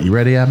You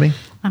ready, Abby?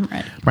 I'm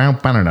ready.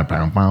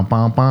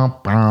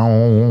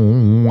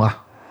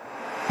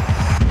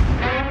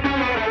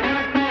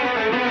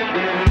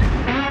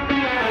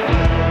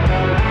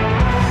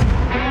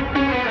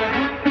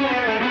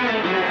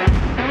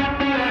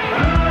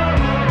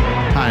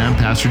 Hi, I'm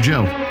Pastor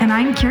Joe. And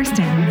I'm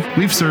Kirsten.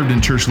 We've served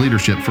in church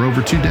leadership for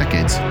over 2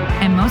 decades.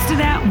 And most of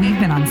that, we've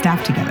been on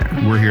staff together.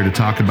 We're here to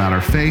talk about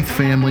our faith,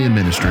 family, and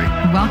ministry.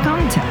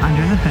 Welcome to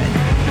Under the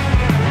Hood.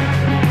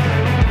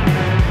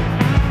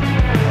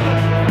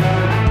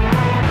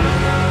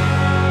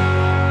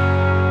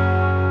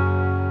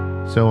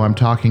 So I'm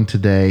talking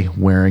today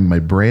wearing my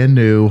brand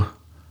new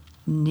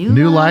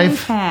New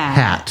Life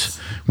hat.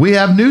 We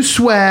have new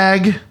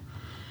swag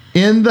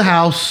in the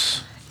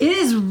house. It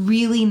is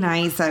really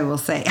nice, I will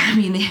say. I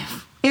mean,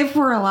 if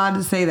we're allowed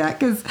to say that,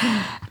 because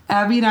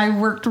Abby and I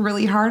worked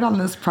really hard on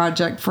this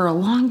project for a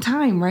long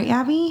time, right,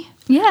 Abby?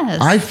 Yes.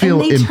 I feel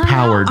And they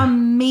empowered. turned out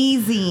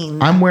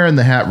amazing. I'm wearing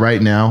the hat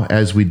right now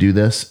as we do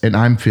this, and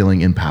I'm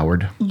feeling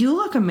empowered. You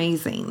look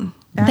amazing.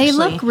 They Actually.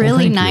 look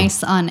really thank you.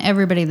 nice on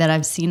everybody that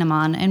I've seen them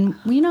on. And,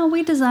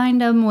 we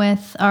designed them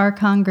with our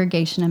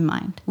congregation in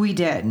mind. We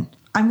did.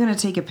 I'm going to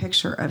take a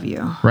picture of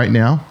you. Right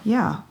now,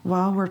 Yeah,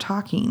 while we're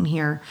talking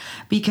here,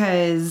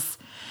 because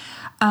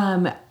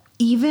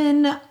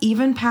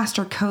even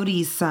Pastor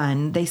Cody's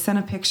son, they sent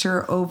a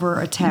picture over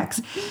a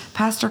text.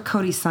 Pastor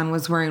Cody's son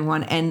was wearing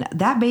one, and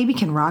that baby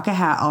can rock a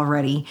hat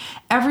already.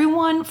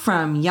 Everyone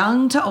from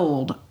young to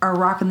old are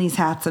rocking these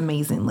hats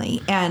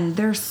amazingly, and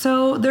they're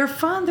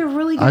fun. They're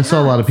really good. I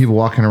saw a lot of hats. people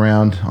walking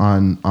around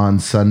on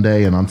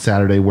Sunday and on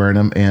Saturday wearing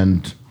them,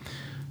 and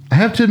I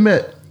have to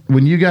admit,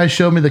 when you guys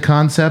showed me the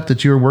concept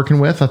that you were working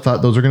with, I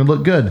thought those are going to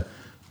look good,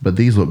 but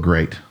these look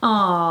great.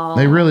 Aww.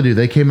 They really do.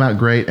 They came out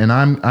great, and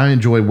I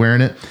enjoy wearing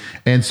it.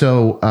 And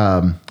so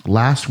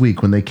last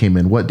week when they came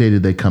in, what day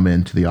did they come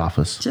into the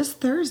office?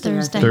 Just Thursday.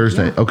 I think.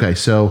 Thursday. Yeah. Okay,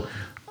 so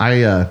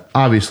I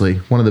obviously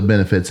one of the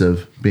benefits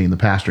of being the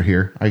pastor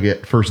here, I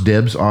get first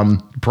dibs on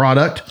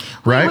product,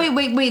 right?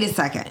 Wait a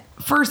second.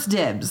 First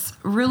dibs.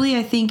 Really,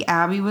 I think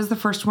Abby was the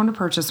first one to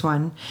purchase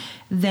one.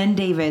 Then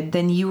David.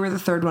 Then you were the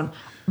third one.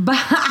 But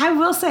I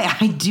will say,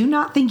 I do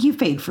not think you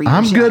paid for yours.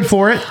 I'm good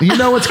for it. You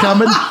know what's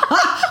coming.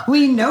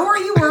 We know where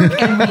you work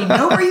and we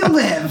know where you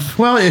live.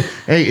 Well,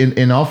 hey,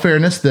 in all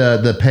fairness,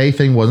 the pay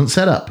thing wasn't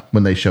set up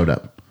when they showed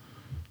up.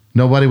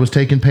 Nobody was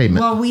taking payment.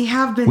 Well, we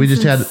have been We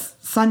just since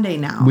Sunday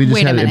now. we just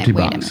Wait had a an minute. empty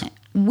Wait a box. minute.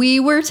 We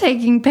were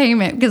taking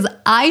payment because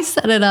I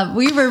set it up.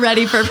 We were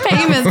ready for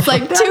payments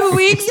like 2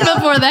 weeks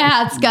before the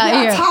hats got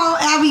That's here. how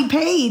Abby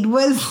paid,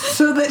 was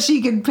so that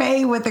she could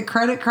pay with a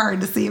credit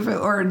card to see if it,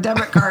 or a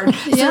debit card,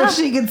 Yeah.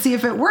 so she could see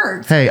if it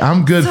worked. Hey,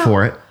 I'm good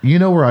for it. You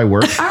know where I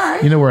work. All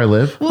right. You know where I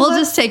live. We'll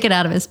just take it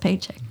out of his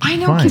paycheck. I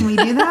know. Fine. Can we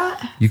do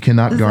that? You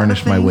cannot Is that a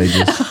garnish my thing?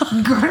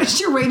 wages.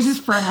 Garnish your wages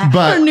for a hat.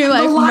 But For New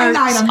Life the line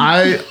merch.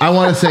 item. I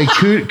want to say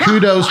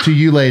kudos to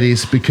you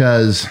ladies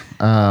because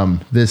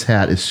this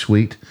hat is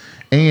sweet.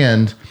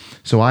 And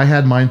so I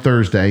had mine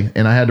Thursday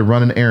and I had to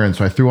run an errand.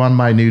 So I threw on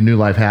my New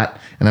Life hat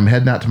and I'm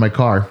heading out to my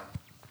car.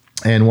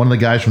 And one of the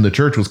guys from the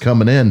church was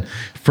coming in.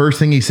 First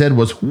thing he said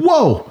was,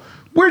 "Whoa,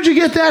 where'd you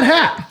get that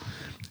hat?"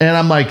 And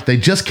I'm like, "They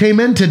just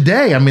came in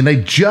today. I mean, they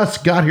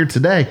just got here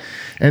today."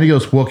 And he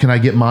goes, "Well, can I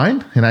get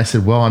mine?" And I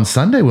said, "Well, on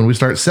Sunday when we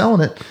start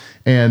selling it."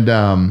 And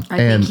I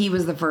think he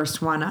was the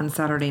first one on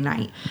Saturday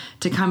night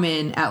to come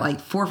in at like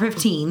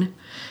 4:15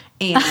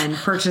 and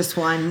purchase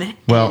one.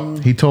 well,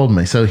 and he told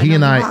me. So he know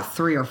and he I, bought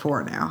 3 or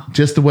 4 now.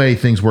 just the way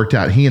things worked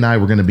out, he and I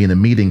were going to be in a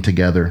meeting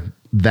together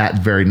that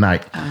very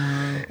night.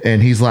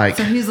 And he's like,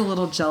 So he's a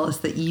little jealous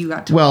that you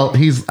got to. well,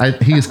 he's kind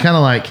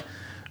of like,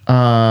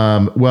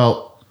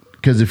 well,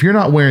 because if you're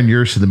not wearing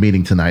yours to the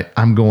meeting tonight,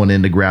 I'm going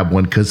in to grab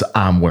one because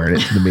I'm wearing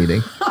it to the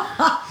meeting.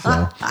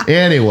 So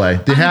anyway,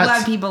 I'm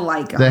glad people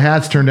like them. the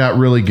hats turned out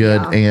really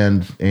good.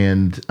 Yeah.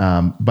 And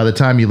by the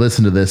time you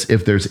listen to this,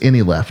 if there's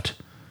any left,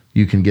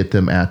 you can get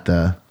them at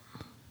the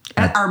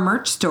at our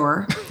merch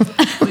store,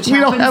 which We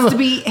don't have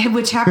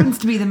happens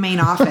to be the main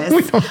office.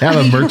 We don't have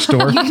a merch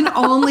store. You can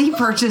only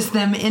purchase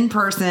them in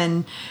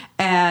person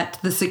at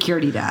the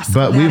security desk.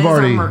 But That we've is our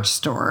already merch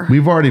store.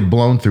 We've already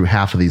blown through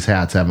half of these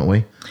hats, haven't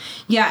we?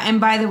 Yeah, and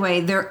by the way,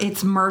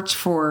 it's merch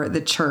for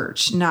the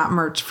church, not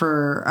merch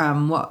for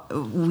what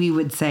we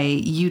would say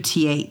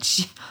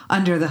UTH,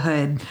 Under the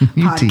Hood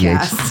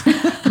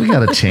podcast. We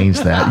got to change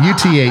that.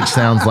 UTH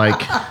sounds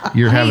like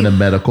you're having a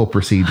medical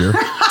procedure.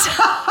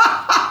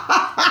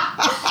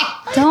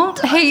 Don't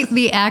hate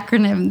the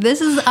acronym.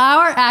 This is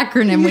our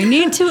acronym. We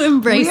need to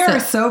embrace We are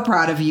it. so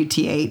proud of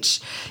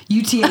UTH.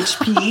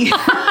 UTHP.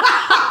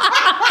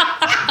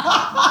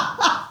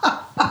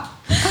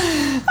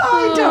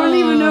 I don't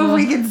even know if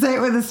we can say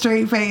it with a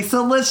straight face.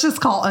 So let's just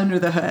call Under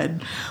the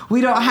Hood.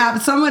 We don't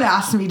have, someone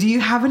asked me, do you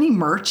have any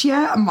merch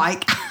yet? I'm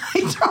like,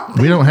 I don't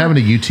We don't have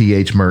any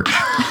UTH merch.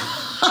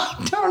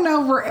 I don't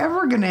know if we're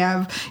ever going to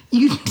have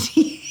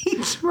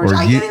UTH merch. Or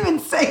I can't even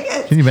say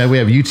it. Can you imagine? We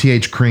have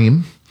UTH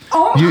cream.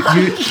 Oh my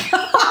God.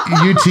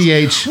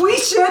 UTH. We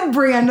should could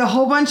brand a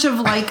whole bunch of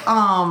like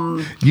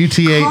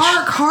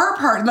UTH. car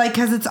part, like,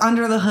 because it's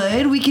under the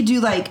hood. We could do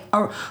like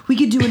a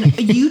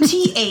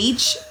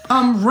UTH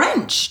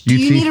wrench. Do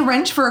you need a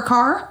wrench for a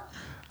car?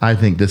 I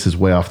think this is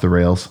way off the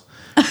rails.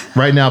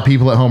 Right now,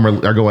 people at home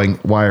are going,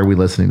 why are we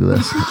listening to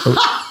this?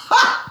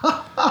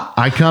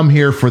 I come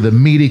here for the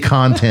meaty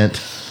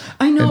content.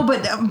 I know,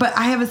 but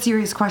I have a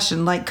serious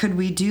question. Like, could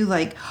we do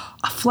like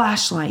a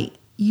flashlight,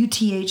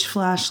 UTH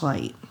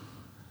flashlight?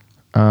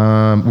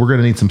 We're going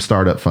to need some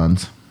startup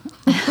funds.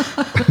 We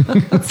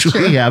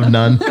have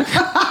none.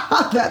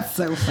 That's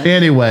so funny.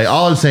 Anyway,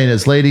 all I'm saying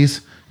is,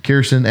 ladies,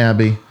 Kirsten,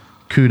 Abby,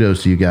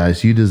 kudos to you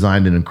guys. You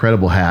designed an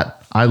incredible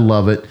hat. I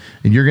love it.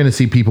 And you're going to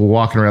see people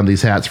walking around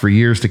these hats for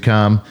years to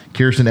come.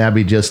 Kirsten and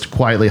Abby just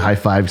quietly high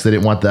five because they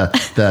didn't want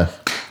the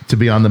to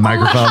be on the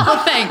microphone.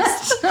 Oh,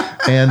 thanks.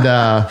 And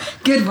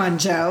good one,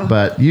 Joe.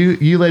 But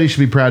you ladies should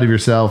be proud of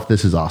yourself.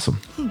 This is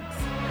awesome.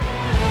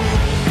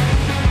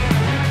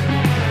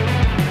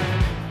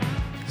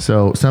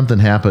 So something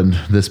happened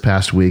this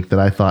past week that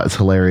I thought is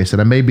hilarious,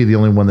 and I may be the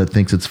only one that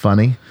thinks it's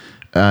funny.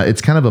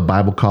 It's kind of a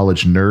Bible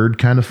college nerd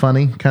kind of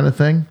funny kind of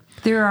thing.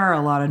 There are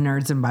a lot of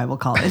nerds in Bible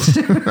college.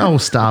 Oh,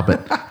 stop it.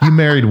 You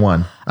married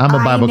one. I'm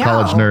a Bible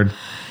college nerd.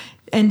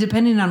 And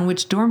depending on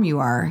which dorm you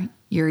are,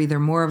 you're either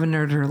more of a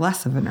nerd or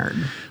less of a nerd.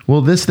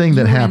 Well, this thing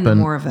that happened,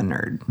 more of a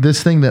nerd.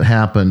 This thing that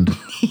happened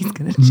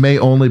may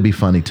only be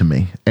funny to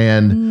me.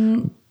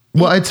 And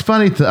well, it's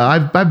funny. I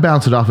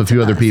bounced it off a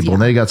few other people,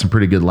 and they got some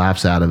pretty good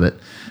laughs out of it.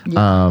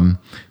 Yeah.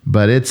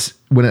 But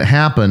when it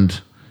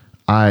happened,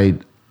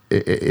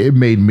 it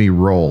made me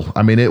roll.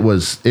 I mean, it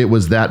was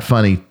that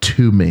funny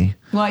to me.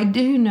 Well, I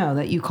do know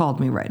that you called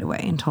me right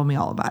away and told me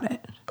all about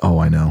it. Oh,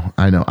 I know.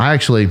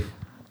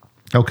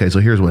 Okay, so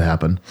here's what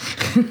happened.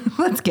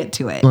 Let's get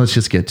to it. Let's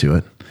just get to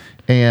it.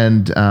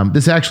 And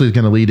this actually is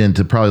going to lead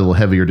into probably a little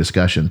heavier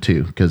discussion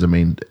too, because I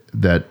mean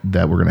that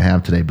we're going to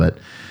have today. But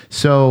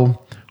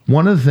so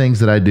one of the things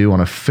that I do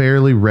on a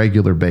fairly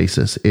regular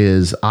basis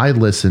is I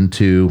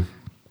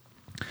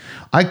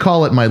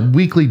call it my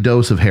weekly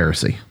dose of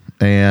heresy.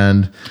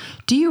 And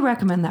do you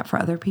recommend that for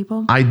other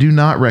people? I do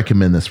not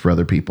recommend this for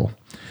other people,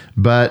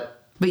 but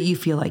you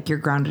feel like you're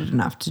grounded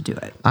enough to do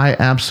it. I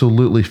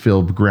absolutely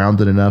feel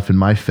grounded enough in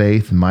my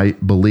faith, my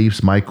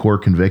beliefs, my core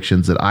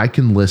convictions that I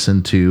can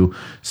listen to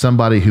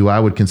somebody who I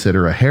would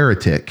consider a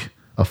heretic,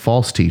 a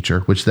false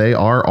teacher, which they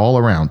are all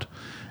around,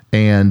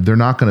 and they're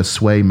not going to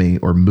sway me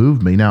or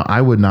move me. Now,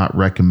 I would not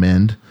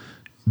recommend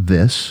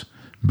this,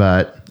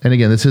 and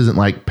again, this isn't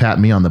like pat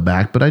me on the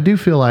back, but I do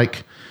feel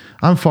like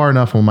I'm far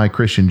enough on my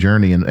Christian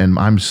journey and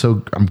I'm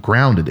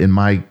grounded in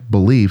my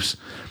beliefs.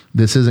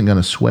 This isn't going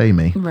to sway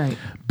me. Right.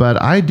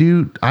 But I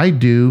do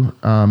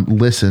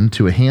listen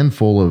to a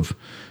handful of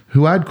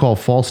who I'd call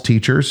false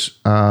teachers,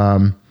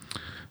 who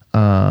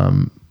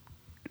I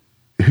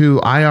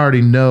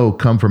already know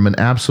come from an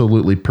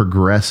absolutely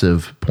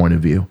progressive point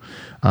of view.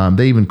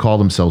 They even call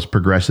themselves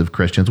progressive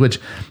Christians, which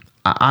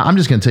I'm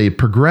just going to tell you,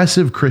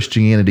 progressive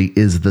Christianity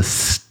is the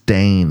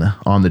stain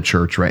on the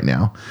church right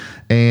now.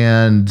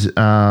 And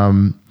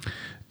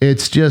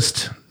it's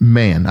just,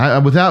 man,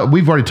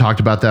 we've already talked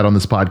about that on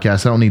this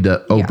podcast. I don't need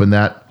to open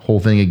that whole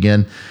thing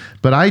again.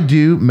 But I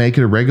do make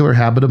it a regular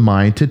habit of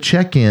mine to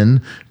check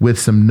in with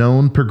some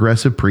known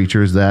progressive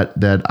preachers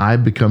that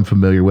I've become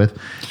familiar with.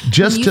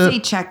 Just when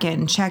you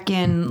say check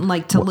in,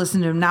 like to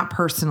listen to them, not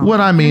personally. What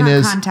I mean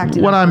is,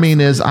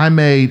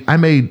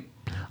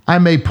 I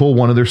may pull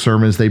one of their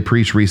sermons they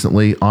preached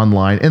recently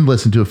online and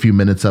listen to a few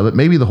minutes of it,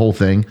 maybe the whole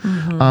thing.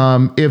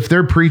 Mm-hmm. If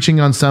they're preaching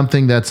on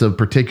something that's of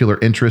particular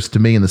interest to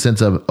me in the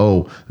sense of,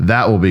 oh,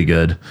 that will be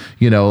good.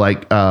 They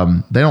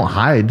don't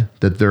hide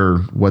that they're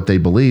what they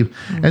believe.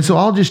 Mm-hmm. And so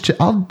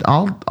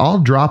I'll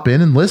drop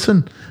in and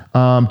listen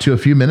to a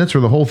few minutes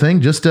or the whole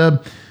thing just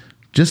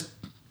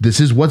this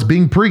is what's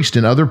being preached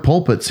in other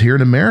pulpits here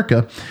in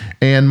America.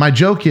 And my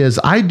joke is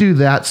I do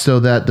that so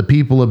that the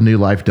people of New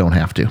Life don't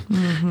have to.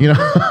 Mm-hmm.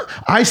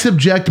 I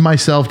subject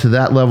myself to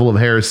that level of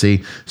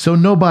heresy so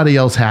nobody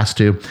else has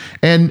to.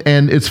 And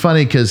it's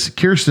funny because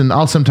Kirsten,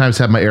 I'll sometimes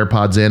have my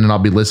AirPods in and I'll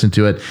be listening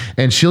to it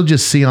and she'll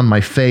just see on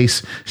my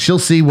face, she'll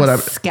see what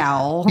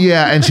scowl.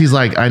 Yeah. And she's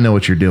like, I know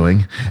what you're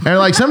doing. And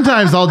like,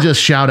 sometimes I'll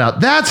just shout out,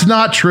 that's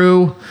not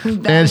true.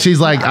 And she's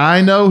like,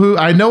 I know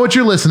what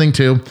you're listening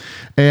to.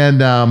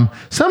 And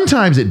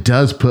sometimes it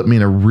does put me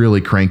in a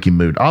really cranky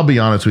mood. I'll be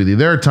honest with you.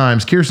 There are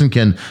times, Kirsten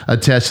can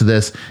attest to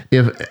this.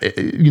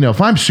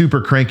 If I'm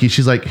super cranky,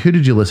 she's like, who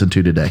did you listen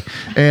to today?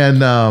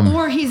 And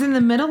or he's in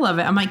the middle of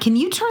it. I'm like, can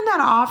you turn that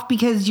off?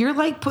 Because you're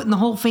like putting the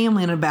whole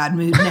family in a bad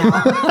mood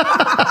now.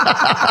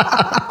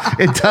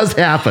 It does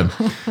happen.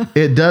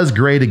 It does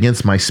grate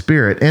against my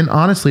spirit. And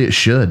honestly, it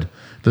should.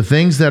 The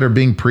things that are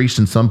being preached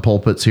in some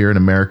pulpits here in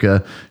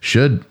America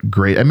should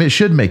grate. I mean, it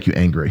should make you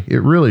angry.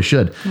 It really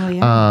should. Well,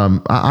 yeah.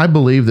 I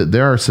believe that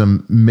there are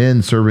some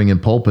men serving in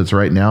pulpits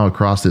right now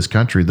across this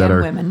country that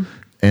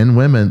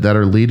women that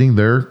are leading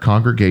their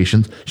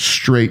congregations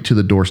straight to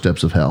the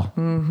doorsteps of hell.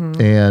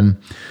 Mm-hmm.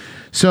 And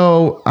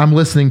so I'm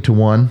listening to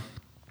one,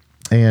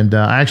 And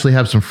I actually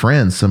have some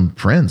friends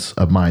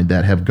of mine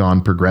that have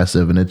gone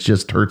progressive, and it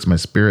just hurts my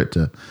spirit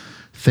to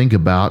think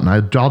about. And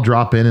I'll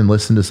drop in and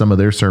listen to some of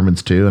their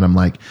sermons too. And I'm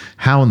like,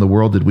 how in the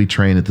world did we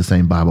train at the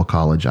same Bible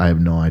college? I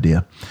have no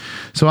idea.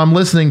 So I'm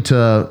listening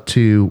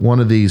to one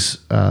of these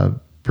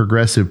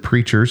progressive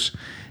preachers,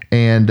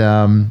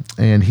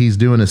 and he's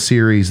doing a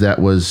series that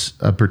was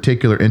a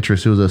particular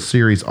interest. It was a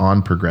series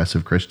on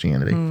progressive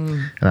Christianity.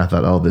 And I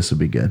thought, oh, this would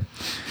be good.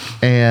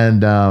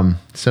 And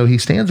so he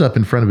stands up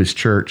in front of his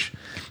church,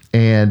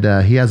 and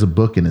he has a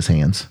book in his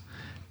hands.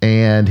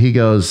 And he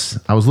goes,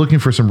 I was looking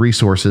for some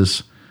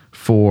resources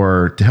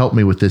to help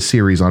me with this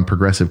series on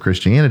progressive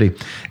Christianity.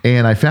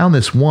 And I found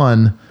this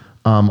one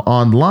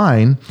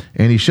online,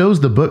 and he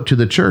shows the book to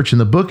the church,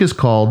 and the book is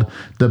called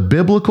The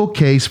Biblical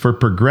Case for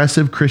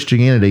Progressive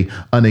Christianity,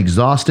 An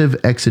Exhaustive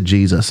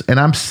Exegesis. And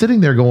I'm sitting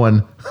there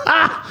going,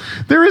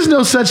 there is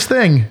no such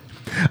thing.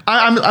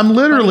 I'm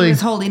literally... He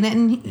was holding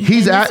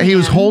it he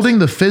was holding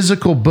the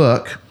physical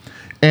book,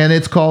 and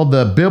it's called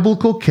The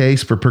Biblical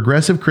Case for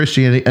Progressive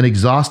Christianity, An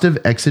Exhaustive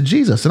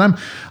Exegesis. And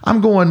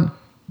I'm going...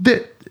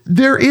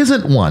 There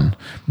isn't one.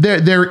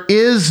 There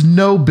is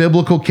no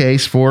biblical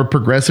case for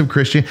progressive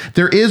Christian.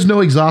 There is no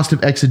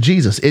exhaustive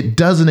exegesis. It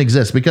doesn't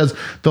exist, because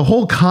the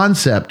whole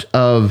concept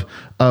of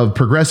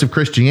progressive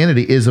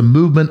Christianity is a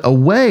movement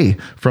away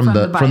from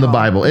the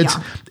Bible.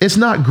 It's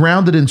not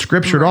grounded in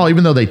Scripture at all,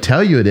 even though they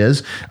tell you it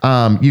is.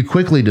 You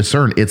quickly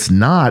discern it's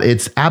not.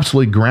 It's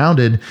absolutely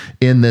grounded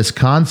in this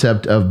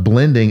concept of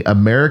blending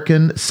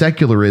American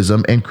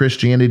secularism and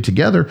Christianity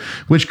together,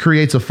 which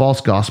creates a false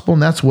gospel,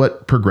 and that's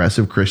what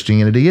progressive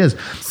Christianity is.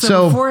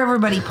 So before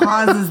everybody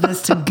pauses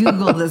this to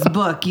Google this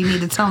book, you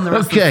need to tell them the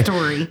rest of the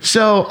story.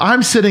 So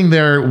I'm sitting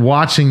there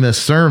watching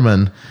this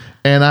sermon,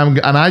 and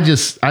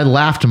I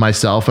laughed to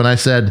myself, and I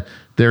said,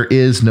 there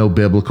is no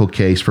biblical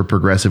case for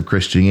progressive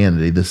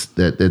Christianity. This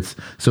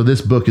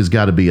book has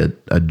got to be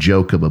a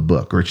joke of a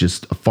book, or it's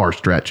just a far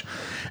stretch.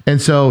 And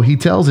so he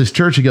tells his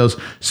church, he goes,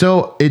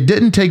 so it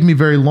didn't take me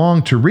very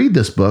long to read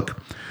this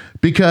book,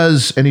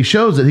 because, and he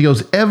shows it, he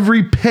goes,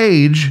 every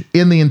page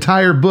in the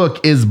entire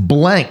book is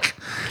blank.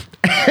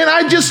 And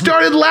I just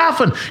started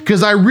laughing,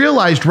 because I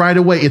realized right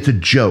away it's a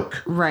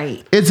joke.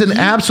 Right. It's an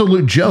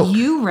absolute joke.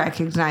 You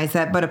recognize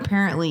that, but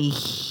apparently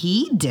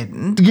he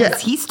didn't. Yeah.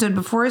 He stood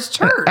before his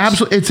church.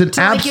 Absolutely. It's an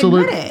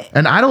absolute. Admit it.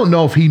 And I don't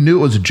know if he knew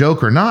it was a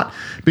joke or not,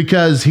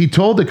 because he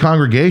told the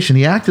congregation,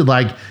 he acted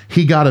like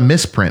he got a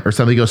misprint or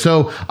something. He goes,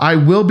 so I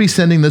will be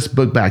sending this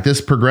book back. This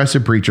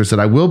progressive preacher said,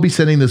 I will be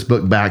sending this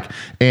book back,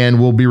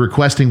 and we'll be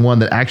requesting one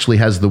that actually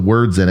has the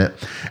words in it.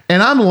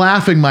 And I'm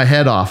laughing my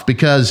head off,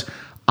 because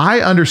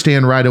I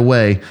understand right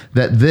away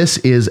that this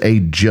is a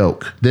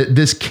joke, that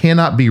this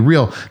cannot be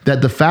real,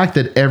 that the fact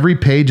that every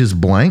page is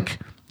blank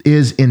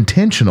is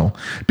intentional,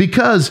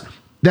 because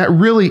that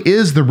really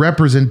is the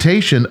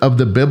representation of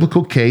the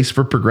biblical case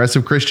for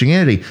progressive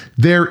Christianity.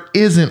 There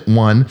isn't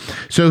one.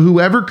 So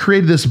whoever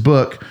created this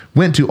book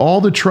went to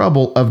all the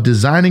trouble of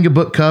designing a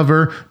book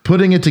cover,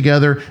 putting it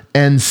together,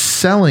 and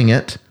selling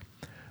it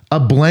a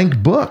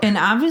blank book. And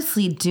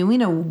obviously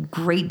doing a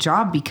great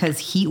job, because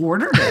he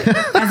ordered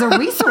it as a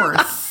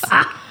resource.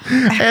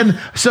 And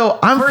so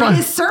for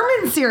his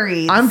sermon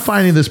series. I'm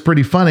finding this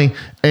pretty funny.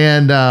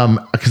 And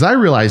because I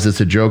realized it's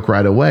a joke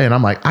right away. And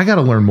I'm like, I got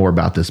to learn more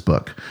about this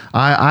book.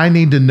 I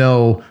need to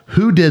know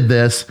who did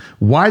this.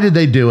 Why did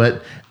they do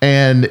it?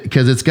 And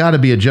because it's got to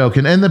be a joke.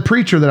 And the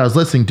preacher that I was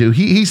listening to,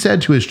 he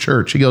said to his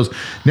church, he goes,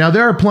 now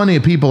there are plenty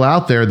of people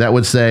out there that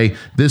would say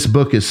this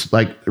book is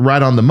like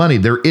right on the money.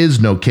 There is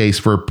no case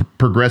for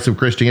progressive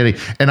Christianity.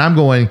 And I'm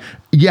going,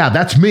 yeah,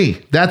 that's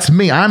me. That's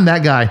me. I'm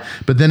that guy.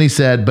 But then he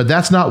said, but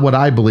that's not what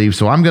I believe.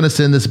 So I'm going to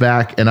send this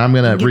back, and I'm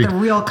going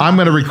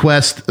to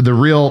request the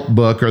real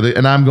book,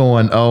 and I'm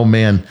going, oh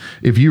man,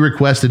 if you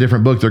request a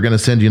different book, they're going to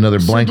send you another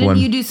blank one.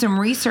 Didn't you do some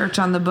research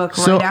on the book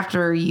right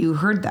after you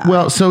heard that?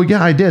 Well, so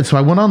yeah, I did. So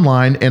I went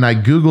online and I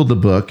Googled the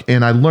book,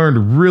 and I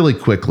learned really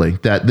quickly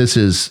that this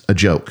is a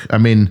joke. I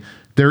mean,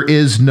 there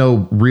is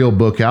no real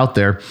book out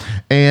there.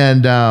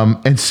 And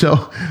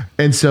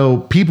so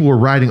people were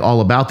writing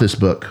all about this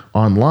book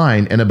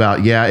online, and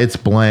about, yeah, it's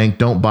blank,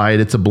 don't buy it,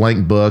 it's a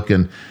blank book.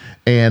 And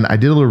I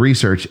did a little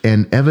research,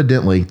 and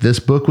evidently this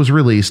book was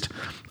released,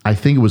 I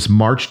think it was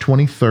March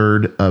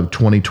 23rd of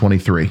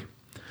 2023.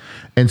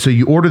 And so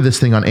you order this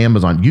thing on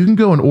Amazon. You can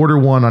go and order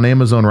one on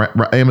Amazon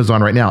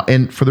right now.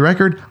 And for the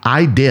record,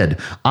 I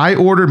did. I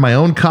ordered my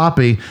own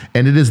copy,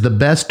 and it is the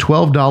best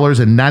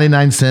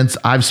 $12.99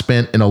 I've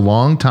spent in a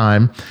long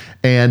time.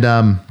 And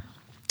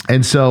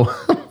so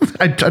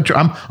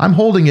I'm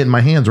holding it in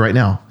my hands right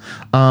now.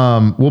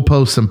 We'll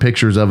post some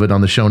pictures of it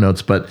on the show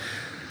notes, but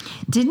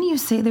didn't you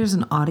say there's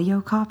an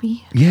audio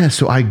copy? Yeah.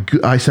 So I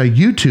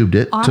YouTubed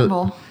it.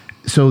 Audible.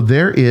 So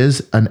there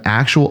is an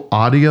actual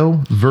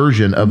audio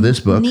version of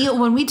this book. Neil,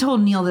 when we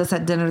told Neil this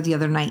at dinner the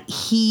other night,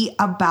 he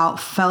about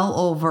fell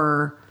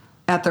over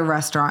at the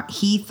restaurant.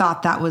 He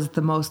thought that was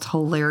the most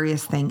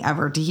hilarious thing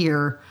ever to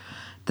hear,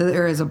 that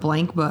there is a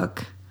blank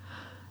book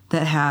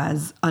that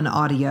has an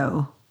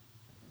audio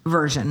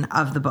version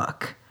of the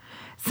book.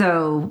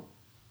 So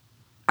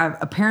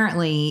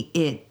apparently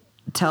it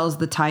tells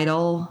the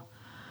title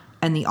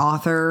and the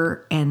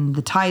author and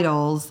the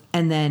titles,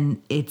 and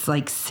then it's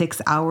like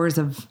 6 hours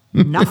of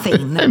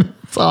nothing.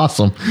 It's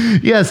awesome.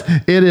 Yes,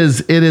 it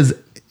is. It is.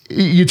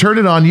 You turn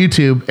it on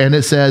YouTube and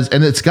it says,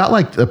 and it's got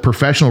like a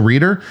professional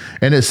reader,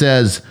 and it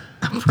says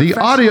the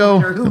audio.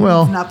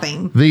 Well,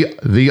 nothing.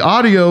 The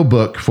audio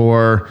book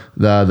for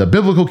the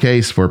biblical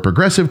case for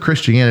progressive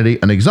Christianity,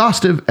 an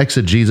exhaustive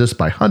exegesis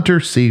by Hunter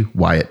C.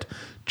 Wyatt,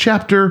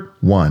 Chapter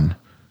 1,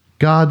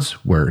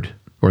 God's Word,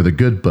 or the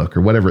Good Book,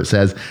 or whatever it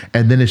says,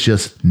 and then it's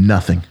just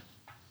nothing.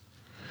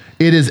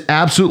 It is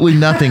absolutely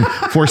nothing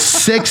for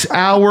 6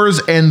 hours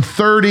and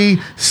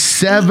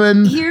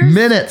 37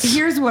 minutes.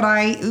 Here's what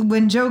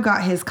when Joe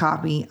got his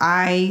copy,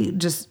 I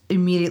just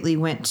immediately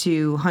went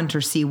to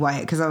Hunter C.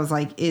 Wyatt because I was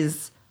like,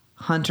 is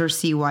Hunter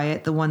C.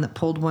 Wyatt the one that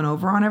pulled one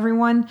over on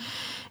everyone?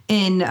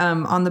 And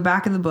on the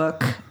back of the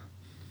book,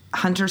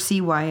 Hunter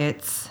C.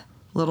 Wyatt's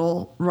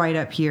little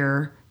write-up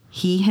here,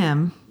 he,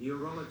 him.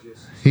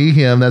 He,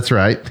 him, that's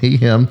right. He,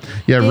 him.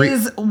 Yeah,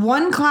 is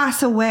one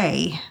class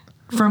away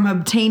from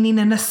obtaining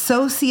an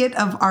Associate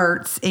of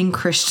Arts in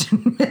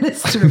Christian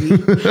Ministry.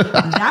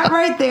 That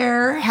right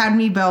there had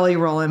me belly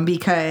rolling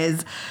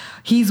because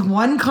he's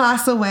one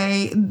class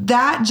away.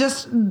 That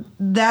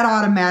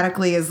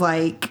automatically is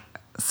like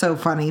so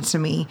funny to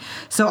me.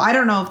 So I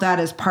don't know if that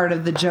is part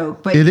of the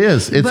joke, but it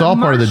is. It's all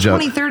part of the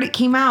joke. March 23rd it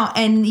came out,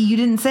 and you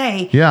didn't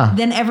say. Yeah.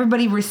 Then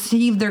everybody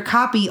received their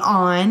copy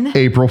on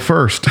April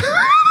 1st.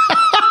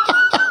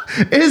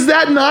 Is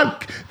that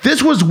not?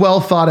 This was well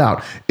thought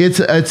out. It's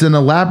an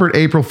elaborate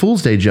April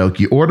Fool's Day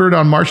joke. You order it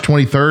on March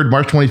 23rd,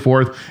 March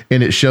 24th,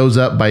 and it shows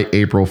up by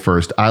April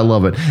 1st. I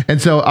love it.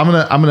 And so I'm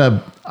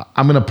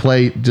gonna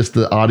play just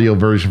the audio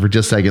version for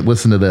just a second.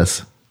 Listen to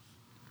this.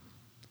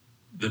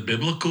 The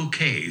Biblical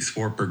Case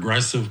for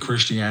Progressive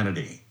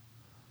Christianity,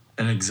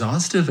 an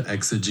exhaustive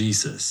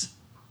exegesis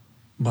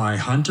by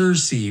Hunter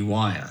C.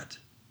 Wyatt.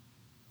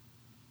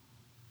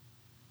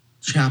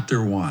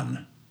 Chapter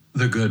 1,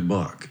 The Good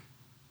Book.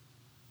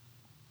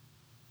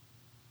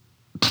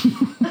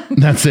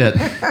 That's it.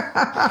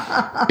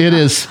 It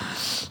is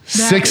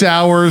 6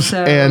 hours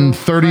so and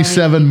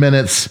 37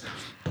 minutes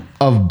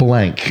of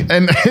blank.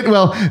 And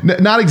well,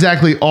 not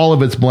exactly all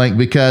of it's blank,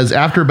 because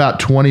after about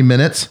 20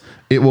 minutes,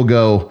 it will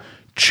go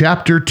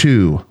Chapter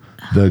 2,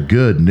 The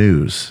Good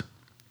News.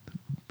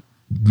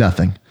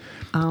 Nothing.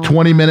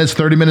 20 minutes,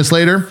 30 minutes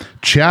later,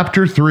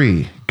 Chapter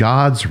 3,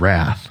 God's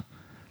Wrath.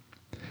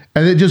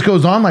 And it just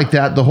goes on like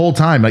that the whole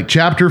time. Like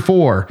Chapter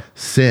 4,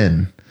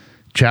 Sin.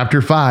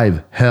 Chapter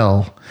 5,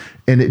 Hell.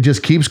 And it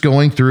just keeps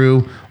going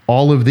through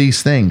all of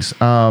these things.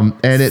 And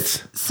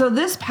it's... So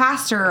this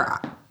pastor,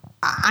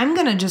 I'm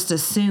going to just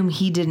assume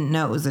he didn't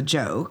know it was a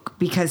joke,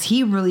 because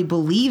he really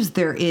believes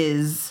there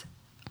is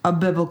a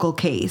biblical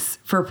case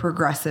for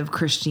progressive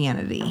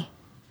Christianity.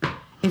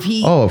 If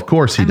he... Oh, of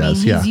course he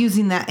does, he's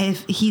using that,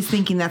 if he's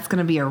thinking that's going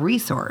to be a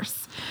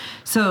resource.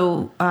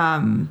 So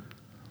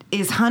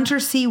is Hunter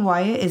C.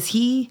 Wyatt, is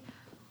he...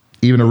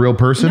 Even a real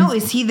person? No,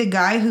 is he the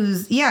guy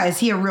who's... Yeah, is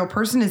he a real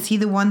person? Is he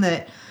the one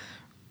that...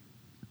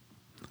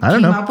 I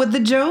don't know. Came up with the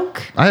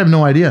joke? I have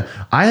no idea.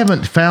 I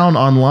haven't found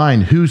online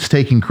who's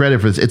taking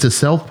credit for this. It's a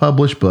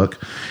self-published book.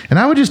 And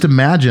I would just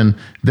imagine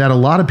that a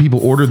lot of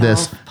people order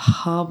this.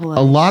 A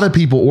lot of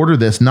people order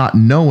this not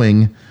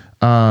knowing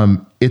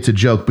it's a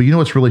joke. But you know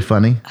what's really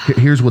funny?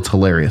 Here's what's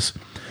hilarious.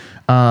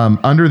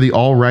 Under the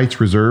all rights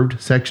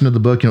reserved section of the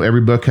book,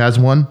 every book has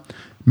one.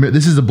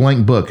 This is a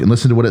blank book, and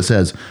listen to what it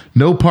says.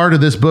 No part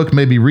of this book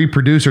may be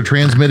reproduced or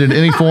transmitted in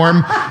any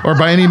form or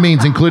by any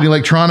means, including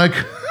electronic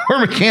or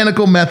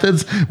mechanical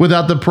methods,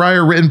 without the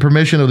prior written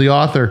permission of the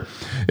author,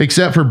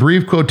 except for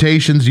brief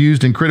quotations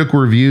used in critical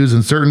reviews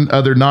and certain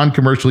other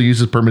non-commercial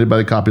uses permitted by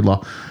the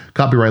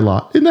copyright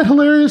law. Isn't that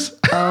hilarious?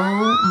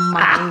 Oh,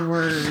 my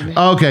word.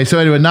 Okay, so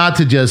anyway, not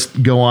to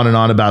just go on and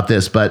on about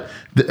this, but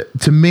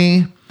to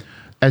me,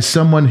 as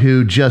someone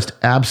who just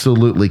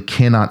absolutely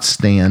cannot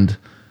stand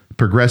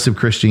progressive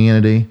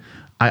Christianity,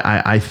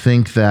 I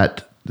think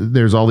that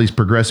there's all these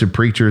progressive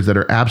preachers that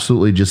are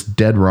absolutely just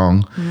dead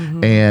wrong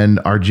and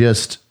are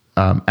just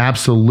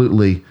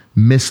absolutely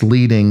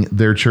misleading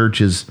their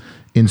churches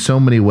in so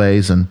many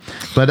ways.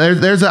 But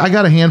I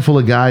got a handful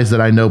of guys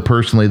that I know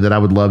personally that I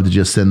would love to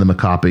just send them a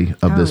copy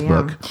of this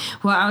book.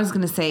 Well, I was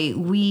going to say,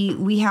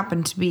 we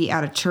happened to be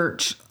at a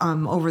church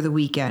over the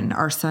weekend.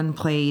 Our son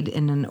played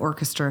in an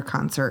orchestra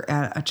concert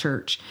at a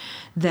church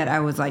that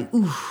I was like,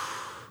 ooh,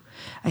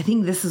 I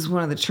think this is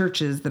one of the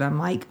churches that I'm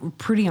like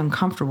pretty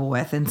uncomfortable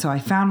with. And so I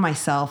found my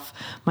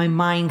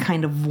mind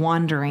kind of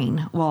wandering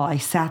while I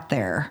sat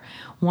there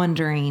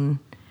wondering,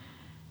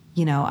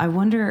 I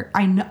wonder,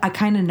 I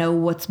kind of know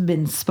what's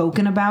been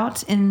spoken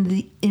about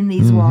in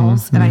these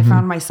walls. And I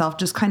found myself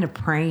just kind of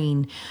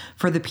praying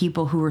for the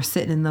people who were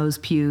sitting in those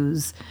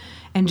pews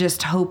and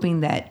just hoping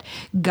that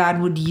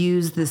God would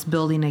use this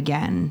building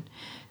again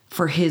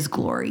for his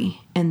glory,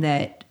 and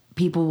that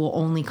people will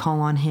only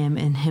call on him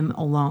and him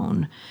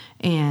alone.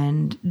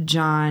 And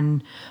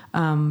John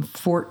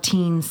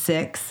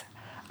 14:6,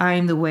 I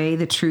am the way,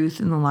 the truth,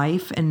 and the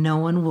life, and no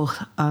one will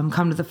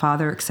come to the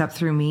Father except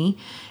through me.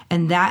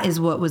 And that is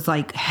what was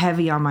like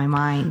heavy on my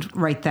mind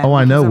right then. Oh,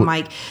 I know. I'm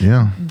like,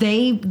 Yeah.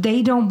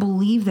 they don't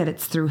believe that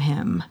it's through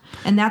him.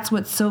 And that's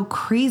what's so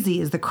crazy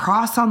is the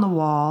cross on the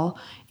wall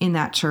in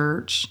that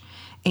church.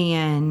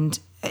 And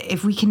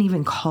if we can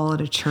even call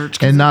it a church.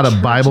 'cause And not a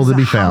church Bible is to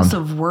be a house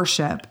found. of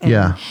worship. And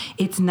Yeah.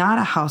 it's not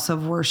a house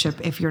of worship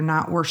if you're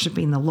not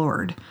worshiping the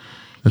Lord.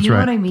 That's you know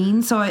right. what I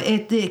mean? So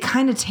it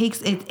kind of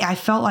takes it. I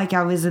felt like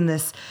I was in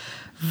this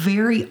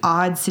very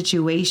odd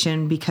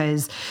situation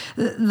because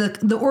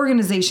the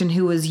organization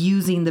who was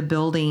using the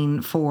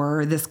building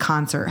for this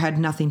concert had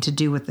nothing to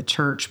do with the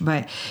church,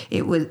 but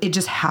it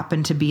just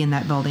happened to be in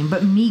that building.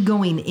 But me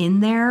going in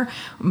there,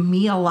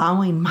 me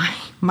allowing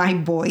my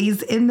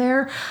boys in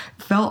there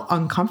felt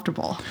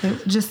uncomfortable.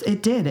 It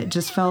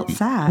just felt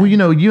sad. Well,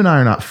 you and I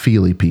are not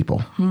feely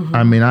people.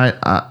 I mean,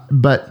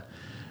 but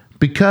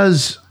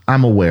because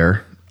I'm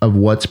aware of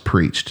what's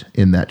preached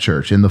in that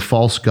church and the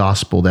false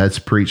gospel that's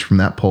preached from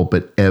that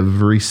pulpit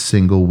every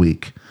single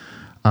week.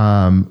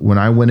 When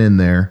I went in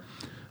there,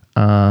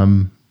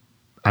 I'm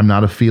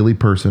not a feely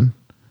person,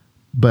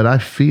 but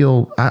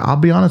I'll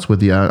be honest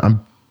with you.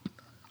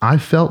 I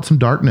felt some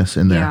darkness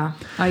in there. Yeah,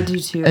 I do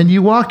too. And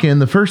you walk in,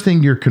 the first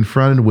thing you're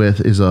confronted with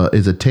is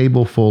a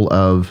table full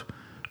of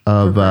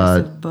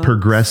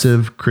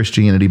progressive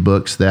Christianity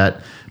books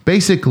that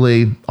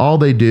basically all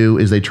they do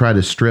is they try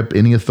to strip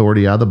any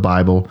authority out of the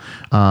Bible.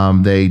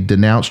 They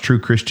denounce true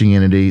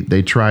Christianity.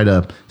 They try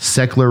to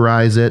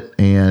secularize it,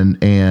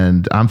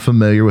 and I'm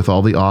familiar with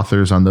all the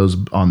authors in those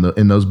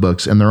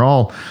books, and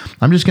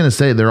I'm just going to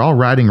say they're all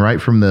writing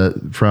right from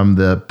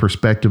the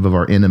perspective of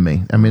our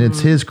enemy. I mean,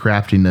 it's his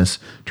craftiness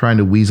trying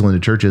to weasel into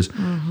churches.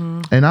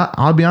 And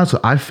I'll be honest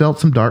with you, I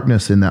felt some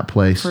darkness in that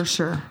place. For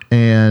sure.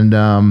 And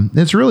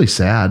it's really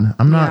sad.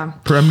 I'm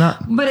not.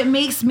 But it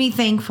makes me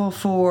thankful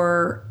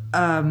for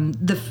I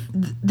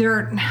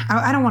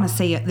don't want to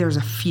say it, there's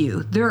a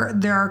few.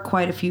 There are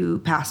quite a few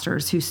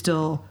pastors who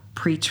still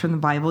preach from the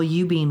Bible,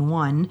 you being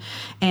one.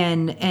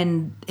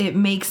 And it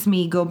makes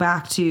me go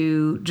back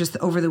to just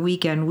over the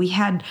weekend. We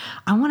had,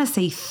 I want to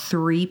say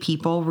 3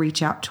 people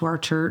reach out to our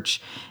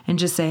church and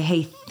just say,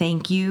 hey,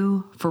 thank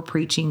you for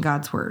preaching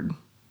God's word.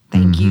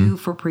 Thank you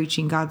for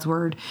preaching God's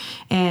word.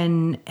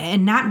 And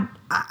not,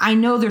 I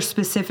know they're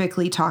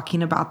specifically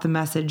talking about the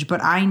message, but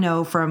I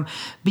know from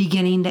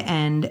beginning to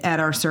end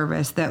at our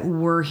service that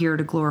we're here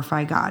to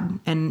glorify God.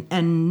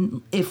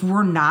 And if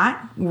we're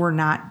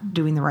not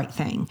doing the right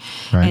thing.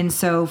 Right. And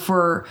so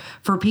for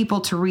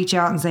people to reach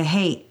out and say,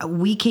 hey,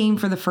 we came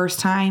for the first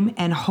time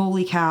and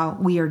holy cow,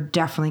 we are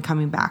definitely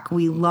coming back.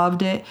 We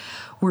loved it.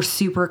 We're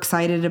super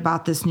excited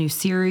about this new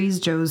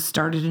series. Joe's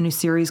started a new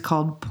series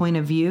called Point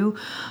of View.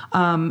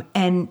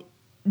 And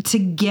to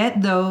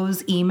get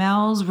those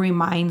emails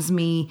reminds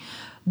me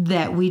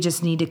that we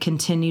just need to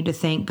continue to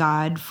thank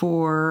God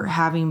for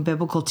having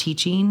biblical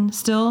teaching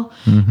still,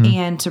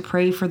 and to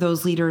pray for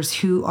those leaders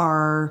who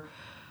are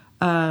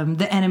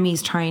the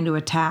enemy's trying to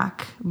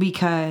attack,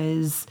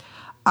 because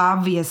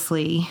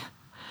obviously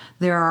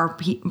there are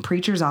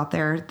preachers out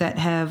there that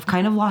have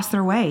kind of lost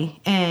their way,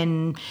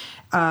 and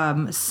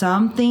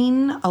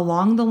something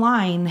along the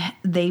line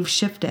they've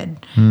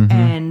shifted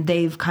and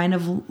they've kind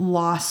of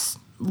lost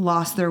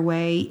their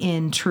way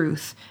in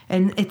truth.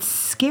 And it's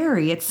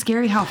scary. It's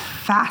scary how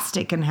fast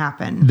it can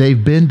happen.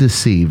 They've been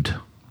deceived.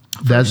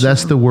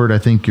 That's the word I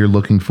think you're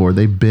looking for.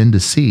 They've been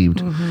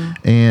deceived.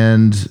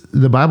 And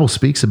the Bible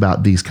speaks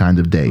about these kinds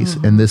of days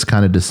and this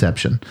kind of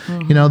deception.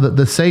 You know,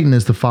 the Satan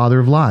is the father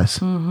of lies.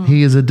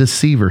 He is a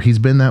deceiver. He's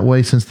been that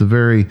way since the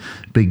very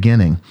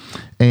beginning.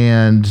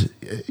 And,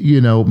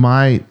 you know,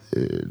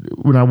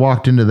 when I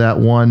walked into that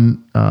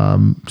one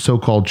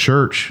so-called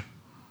church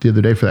the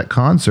other day for that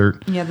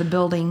concert. Yeah, the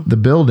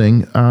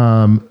building.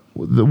 One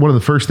of the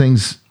first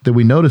things that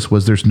we noticed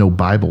was there's no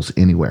Bibles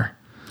anywhere.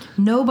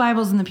 No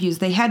Bibles in the pews.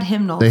 They had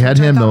hymnals. They had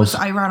which hymnals. I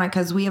thought was ironic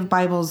because we have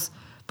Bibles,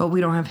 but we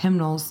don't have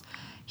hymnals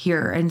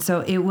here. And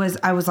so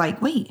I was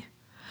like, wait,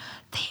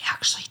 they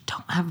actually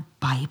don't have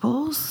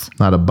Bibles?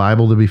 Not a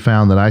Bible to be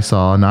found that I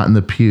saw, not in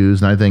the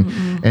pews. And I think,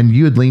 and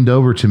you had leaned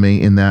over to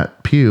me in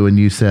that pew and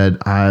you said,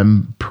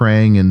 I'm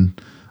praying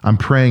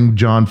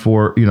John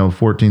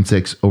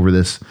 14:6 over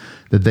this,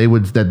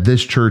 that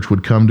this church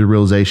would come to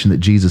realization that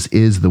Jesus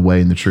is the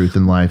way and the truth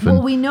and life.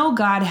 Well, we know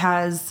God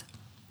has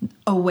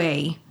a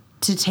way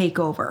to take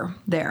over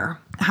there.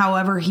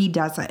 However he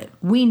does it.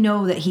 We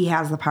know that he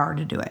has the power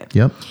to do it.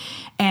 Yep.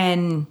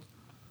 And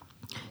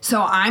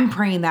so I'm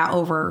praying that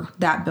over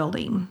that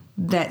building,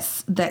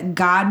 that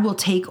God will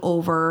take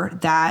over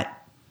that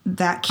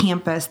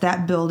campus,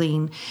 that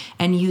building,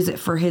 and use it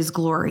for his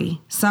glory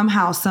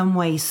somehow, some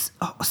way,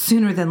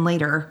 sooner than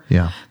later.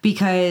 Yeah.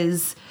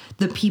 Because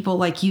the people,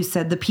 like you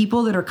said, the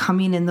people that are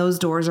coming in those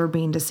doors are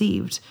being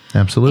deceived.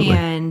 Absolutely.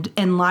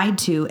 And lied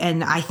to.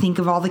 And I think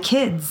of all the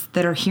kids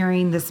that are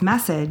hearing this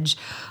message.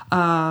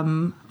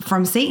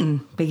 from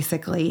Satan,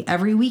 basically,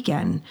 every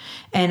weekend.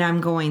 And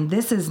I'm going,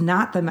 this is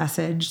not the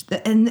message.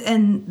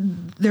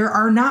 And there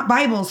are not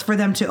Bibles for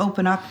them to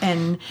open up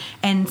and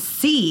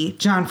see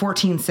John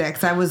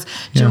 14:6. I was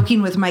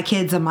joking with my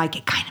kids. I'm like,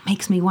 it kind of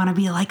makes me want to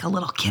be like a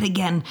little kid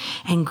again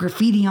and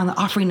graffiti on the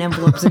offering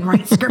envelopes and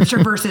write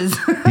scripture verses.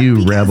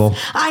 You rebel.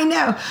 I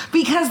know,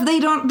 because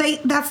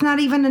that's not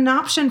even an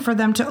option for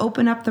them to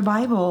open up the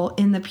Bible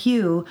in the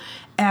pew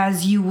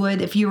as you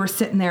would if you were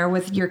sitting there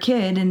with your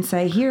kid and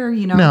say, here,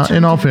 Now,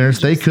 in all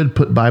fairness, they could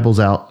put Bibles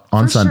out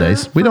on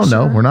Sundays. We don't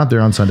know. We're not there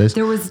on Sundays.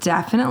 There was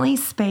definitely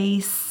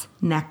space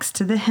next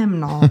to the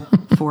hymnal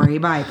for a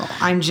Bible.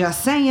 I'm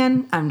just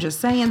saying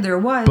there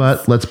was.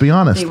 But let's be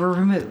honest. They were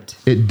removed.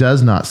 It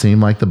does not seem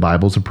like the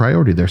Bible's a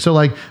priority there. So,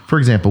 like, for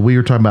example, we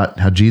were talking about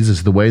how Jesus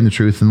is the way and the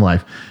truth and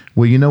life.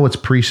 Well, you know what's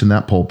preached in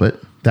that pulpit?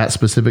 That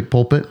specific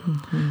pulpit,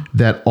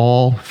 that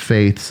all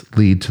faiths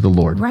lead to the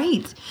Lord.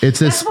 Right.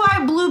 That's why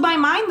it blew my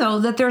mind, though,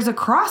 that there's a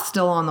cross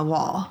still on the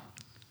wall.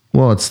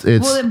 Well, it's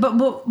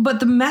but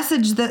the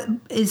message that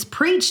is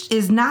preached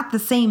is not the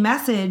same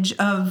message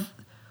of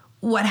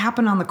what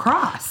happened on the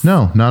cross.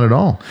 No, not at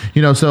all.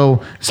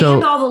 So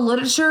and all the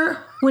literature,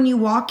 when you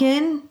walk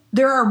in,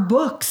 there are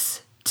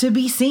books to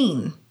be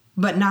seen,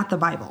 but not the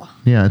Bible.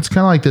 Yeah, it's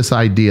kind of like this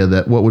idea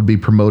that what would be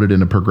promoted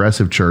in a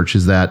progressive church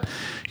is that,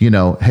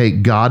 hey,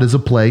 God is a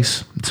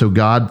place. So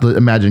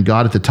imagine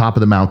God at the top of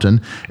the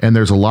mountain, and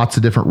there's lots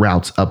of different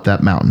routes up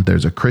that mountain.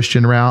 There's a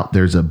Christian route,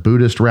 there's a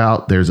Buddhist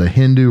route, there's a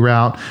Hindu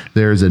route,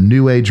 there's a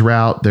New Age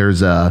route,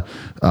 there's a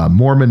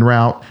Mormon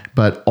route.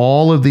 But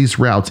all of these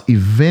routes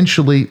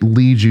eventually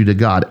lead you to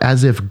God,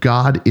 as if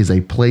God is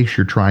a place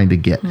you're trying to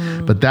get.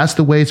 But that's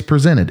the way it's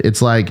presented.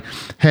 It's like,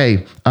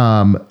 hey,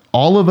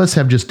 all of us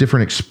have just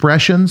different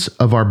expressions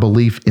of our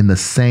belief in the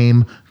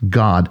same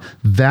God.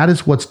 That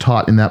is what's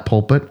taught in that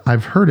pulpit.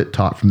 I've heard it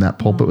taught from that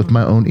pulpit with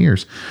my own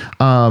ears.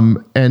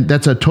 And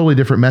that's a totally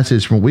different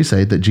message from what we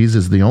say, that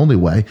Jesus is the only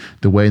way,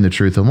 the way and the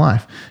truth and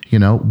life.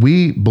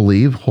 We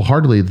believe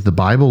wholeheartedly that the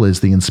Bible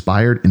is the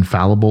inspired,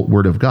 infallible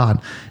word of God.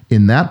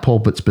 In that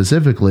pulpit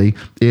specifically,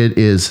 it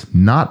is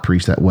not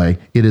preached that way.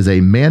 It is a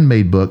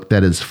man-made book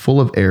that is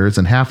full of errors,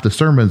 and half the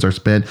sermons are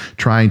spent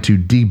trying to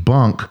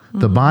debunk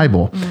the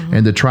Bible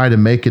and to try to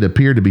make it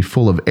appear to be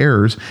full of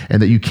errors and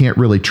that you can't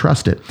really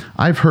trust it.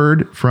 I've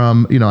heard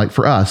from, like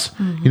for us,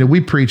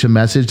 we preach a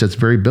message that's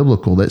very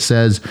biblical that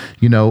says,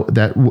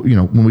 that,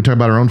 when we talk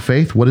about our own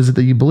faith, what is it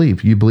that you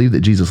believe? You believe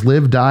that Jesus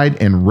lived, died,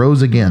 and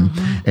rose again,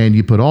 and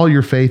you put all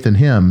your faith in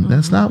him.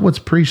 That's not what's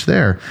preached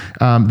there.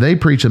 They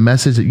preach a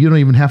message that you don't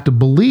even have to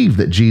believe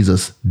that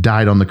Jesus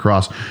died on the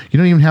cross. You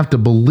don't even have to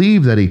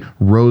believe that he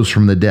rose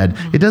from the dead.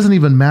 It doesn't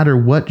even matter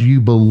what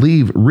you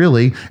believe,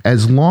 really,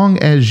 as long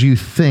as you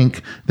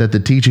think that the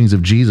teachings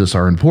of Jesus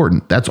are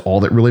important. That's all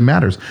that really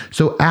matters.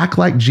 So act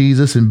like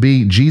Jesus and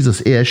be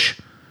Jesus-ish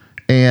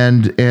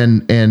and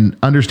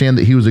understand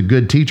that he was a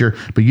good teacher,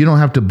 but you don't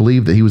have to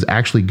believe that he was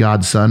actually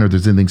God's son or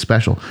there's anything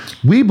special.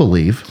 We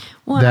believe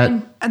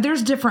that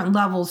there's different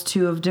levels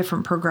too of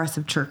different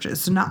progressive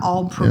churches. So not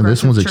all progressive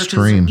this one's churches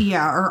extreme.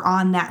 Are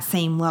on that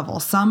same level.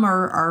 Some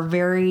are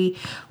very,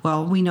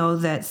 well, we know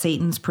that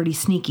Satan's pretty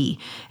sneaky.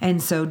 And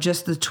so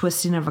just the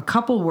twisting of a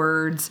couple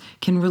words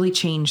can really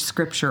change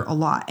scripture a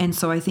lot. And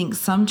so I think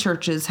some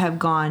churches have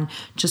gone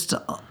just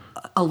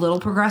a little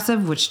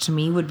progressive, which to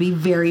me would be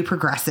very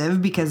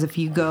progressive, because if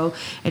you go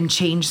and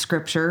change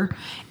scripture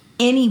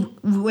any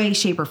way,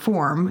 shape, or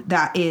form,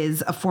 that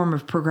is a form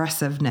of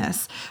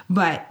progressiveness.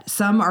 But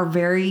some are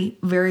very,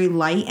 very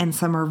light and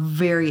some are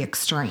very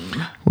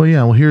extreme. Well,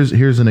 yeah. Well,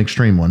 here's an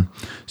extreme one.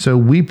 So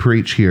we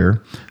preach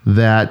here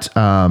that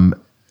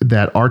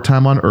that our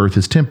time on earth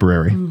is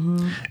temporary,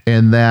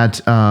 and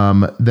that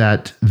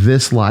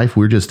this life,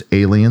 we're just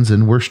aliens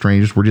and we're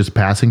strangers. We're just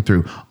passing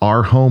through.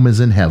 Our home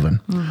is in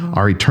heaven.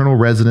 Our eternal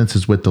residence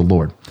is with the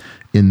Lord.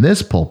 In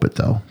this pulpit,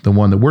 though, the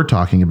one that we're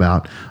talking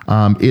about,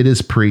 it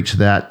is preached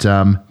that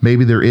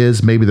maybe there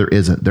is, maybe there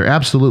isn't. There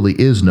absolutely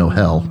is no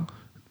hell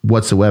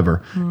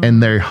whatsoever.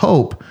 And they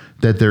hope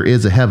that there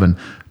is a heaven.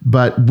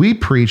 But we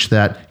preach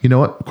that,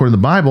 according to the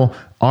Bible,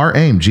 our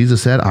aim,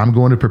 Jesus said, I'm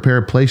going to prepare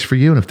a place for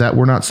you. And if that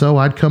were not so,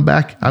 I'd come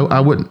back.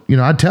 I wouldn't,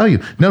 I'd tell you,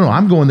 no,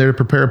 I'm going there to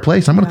prepare a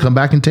place. I'm going to come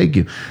back and take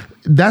you.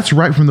 That's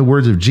right from the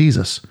words of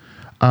Jesus.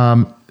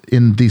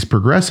 In these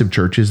progressive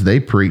churches, they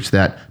preach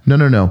that,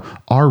 no.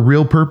 Our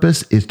real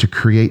purpose is to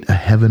create a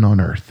heaven on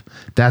earth.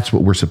 That's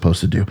what we're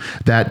supposed to do.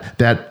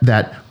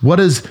 That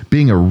what is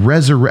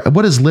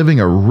what does living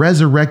a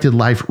resurrected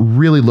life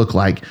really look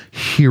like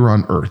here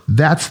on earth?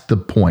 That's the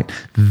point.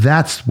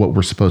 That's what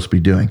we're supposed to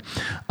be doing.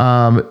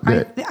 I'm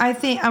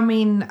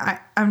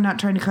not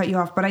trying to cut you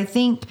off, but I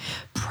think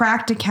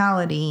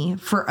practicality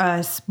for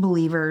us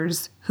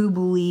believers who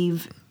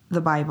believe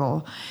the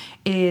Bible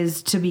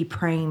is to be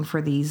praying for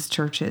these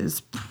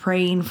churches,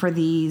 praying for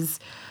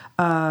these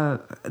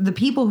the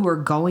people who are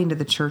going to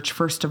the church,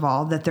 first of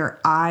all, that their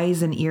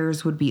eyes and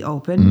ears would be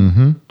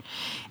open,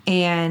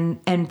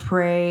 and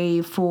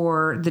pray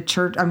for the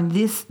church. I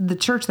mean, the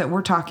church that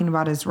we're talking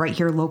about is right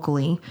here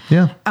locally.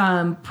 Yeah.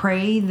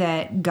 Pray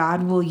that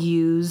God will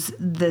use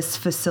this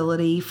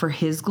facility for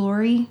His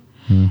glory.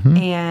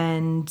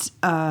 And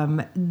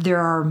there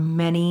are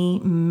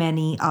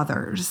many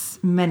others.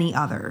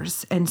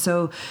 And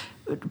so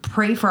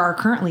pray for our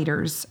current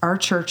leaders, our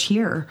church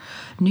here,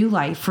 New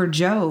Life, for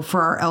Joe,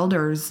 for our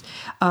elders,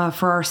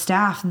 for our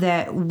staff,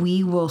 that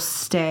we will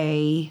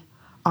stay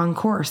on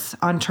course,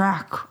 on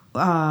track.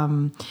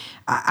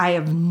 I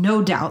have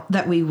no doubt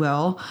that we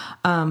will,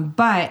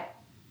 but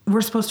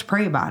we're supposed to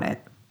pray about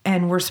it.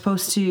 And we're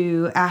supposed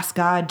to ask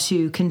God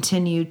to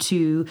continue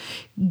to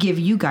give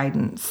you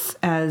guidance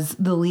as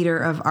the leader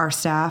of our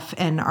staff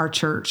and our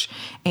church,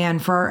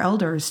 and for our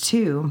elders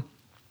too,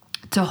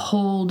 to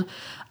hold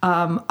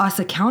us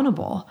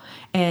accountable.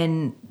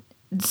 And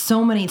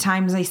so many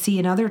times I see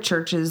in other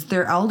churches,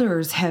 their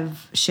elders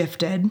have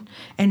shifted.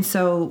 And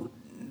so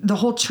the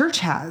whole church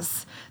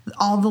has,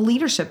 all the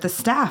leadership, the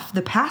staff,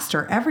 the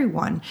pastor,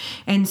 everyone.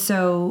 And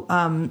so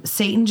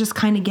Satan just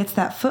kind of gets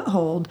that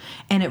foothold,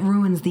 and it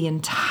ruins the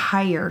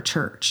entire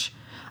church,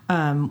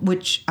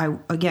 which I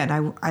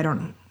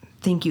don't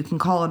think you can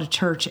call it a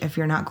church if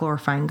you're not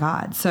glorifying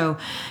God. So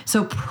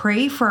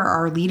pray for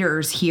our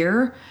leaders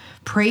here.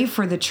 Pray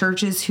for the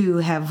churches who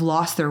have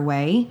lost their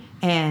way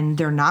and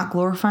they're not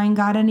glorifying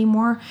God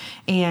anymore,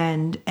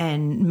 and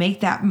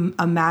make that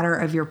a matter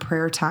of your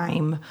prayer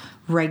time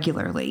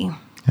regularly.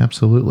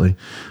 Absolutely.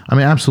 I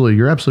mean, absolutely.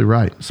 You're absolutely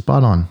right.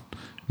 Spot on.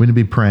 We need to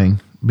be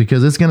praying,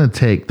 because it's going to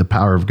take the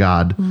power of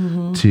God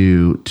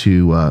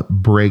to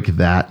break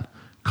that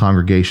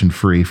congregation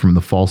free from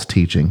the false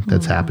teaching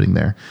that's happening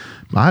there.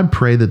 I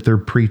pray that their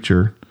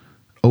preacher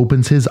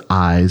opens his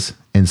eyes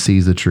and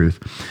sees the truth.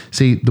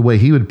 See, the way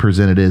he would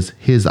present it is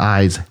his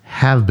eyes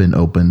have been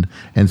opened,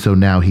 and so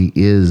now he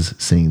is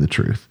seeing the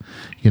truth.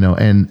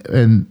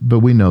 But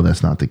we know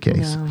that's not the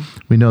case. No.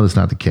 We know that's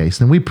not the case.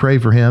 And we pray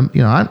for him.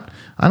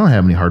 I don't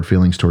have any hard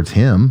feelings towards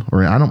him,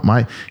 or I don't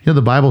mind.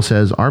 The Bible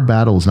says our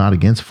battle is not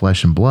against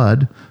flesh and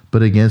blood,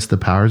 but against the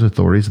powers and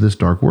authorities of this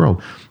dark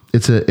world.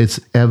 It's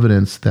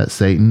evidence that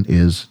Satan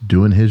is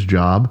doing his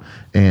job,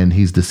 and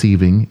he's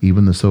deceiving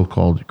even the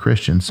so-called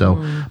Christians. So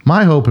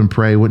my hope and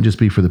pray wouldn't just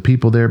be for the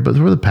people there, but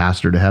for the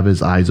pastor to have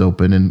his eyes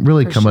open and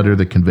really come under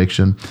the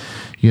conviction.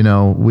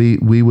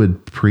 We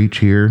would preach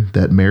here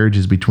that marriage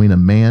is between a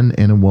man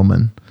and a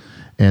woman,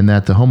 and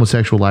that the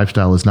homosexual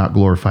lifestyle is not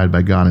glorified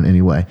by God in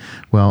any way.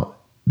 Well,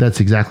 that's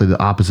exactly the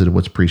opposite of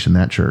what's preached in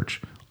that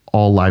church.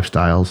 All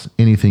lifestyles,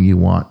 anything you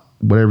want,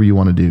 whatever you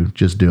want to do,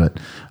 just do it.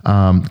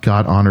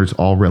 God honors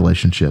all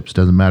relationships.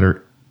 Doesn't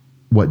matter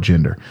what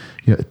gender.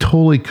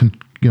 Totally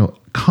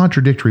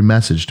contradictory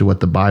message to what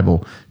the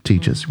Bible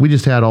teaches. We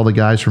just had all the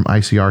guys from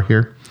ICR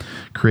here,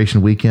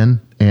 Creation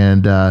Weekend,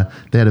 and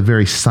they had a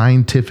very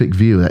scientific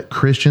view that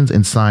Christians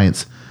and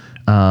science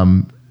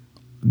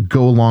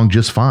go along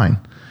just fine.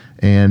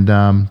 And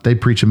they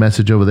preach a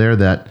message over there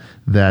that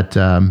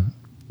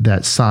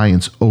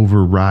science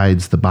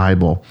overrides the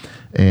Bible.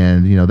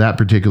 And, that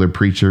particular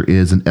preacher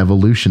is an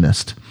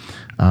evolutionist.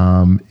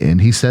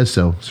 And he says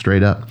so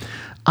straight up.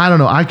 I don't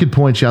know. I could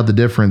point you out the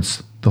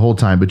difference the whole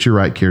time, but you're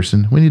right,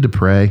 Kirsten. We need to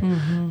pray.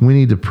 We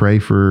need to pray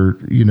for,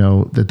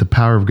 that the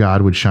power of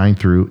God would shine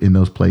through in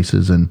those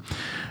places. And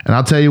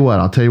I'll tell you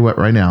what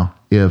right now,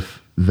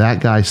 if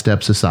that guy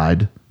steps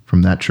aside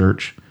from that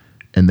church,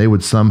 and they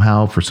would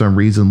somehow, for some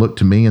reason, look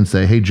to me and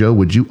say, "Hey, Joe,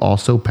 would you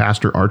also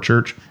pastor our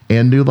church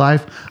and New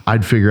Life?"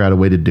 I'd figure out a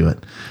way to do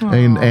it.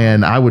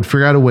 And I would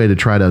figure out a way to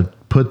try to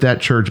put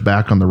that church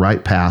back on the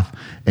right path,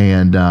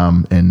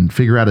 and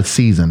figure out a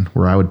season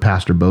where I would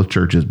pastor both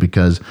churches,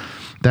 because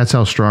that's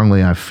how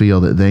strongly I feel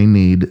that they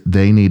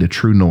need a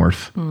true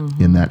north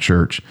in that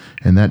church.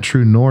 And that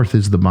true north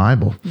is the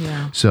Bible.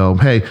 Yeah. So,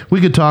 hey,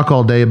 we could talk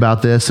all day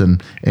about this,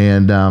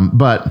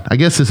 but I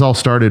guess this all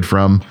started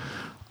from,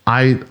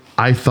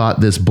 I thought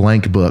this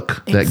blank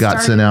book that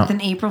got sent out. It started with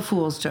an April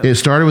Fool's joke. It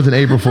started with an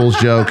April Fool's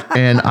joke,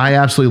 and I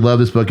absolutely love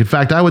this book. In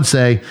fact, I would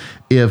say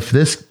if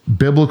this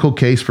Biblical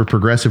Case for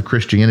Progressive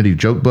Christianity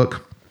joke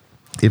book,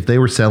 if they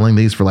were selling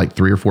these for like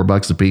 $3 or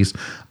 $4 a piece,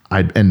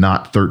 and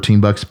not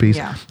 $13 a piece,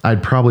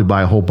 I'd probably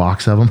buy a whole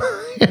box of them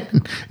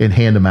and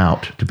hand them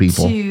out to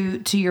people.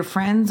 To your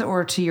friends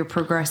or to your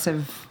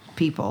progressive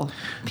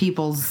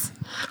people's.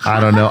 I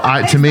don't know.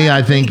 To me,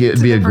 I think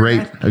it'd be a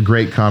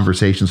great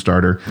conversation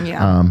starter.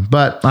 Yeah.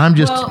 But I'm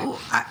just. Well,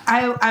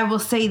 I will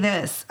say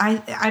this.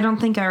 I don't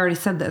think I already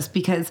said this,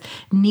 because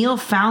Neil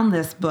found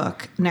this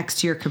book next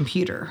to your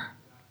computer.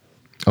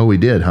 Oh, we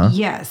did, huh?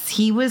 Yes,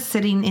 he was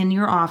sitting in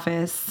your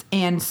office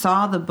and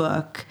saw the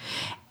book.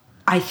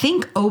 I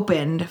think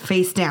opened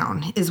face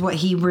down is what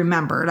he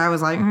remembered. I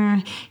was like,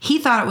 he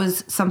thought it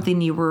was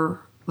something you were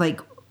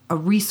like a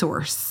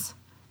resource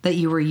that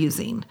you were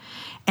using.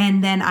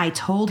 And then I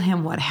told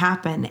him what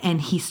happened,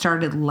 and he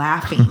started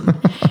laughing.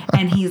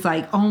 And he's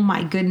like, oh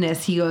my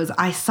goodness. He goes,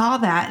 I saw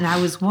that, and I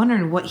was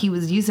wondering what he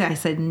was using. I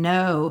said,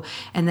 no.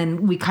 And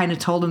then we kind of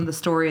told him the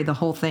story of the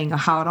whole thing, of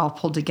how it all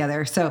pulled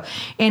together. So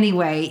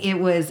anyway,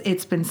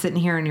 it's been sitting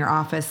here in your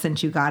office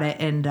since you got it.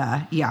 And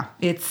yeah,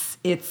 it's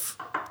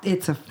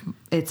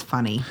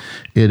funny.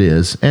 It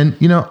is. And,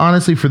 you know,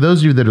 honestly, for those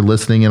of you that are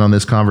listening in on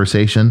this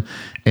conversation,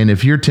 and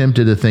if you're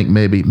tempted to think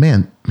maybe,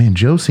 man,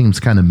 Joe seems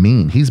kind of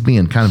mean. He's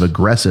being kind of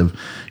aggressive.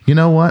 You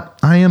know what?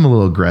 I am a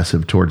little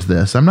aggressive towards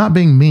this. I'm not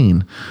being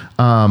mean.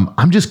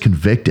 I'm just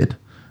convicted.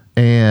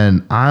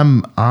 And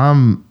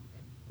I'm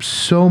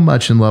so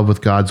much in love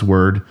with God's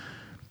word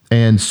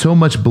and so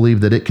much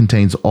believe that it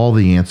contains all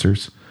the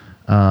answers.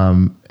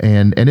 And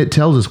it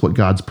tells us what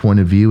God's point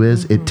of view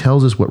is. It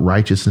tells us what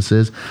righteousness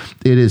is.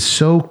 It is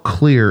so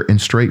clear and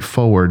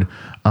straightforward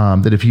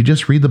that if you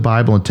just read the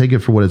Bible and take it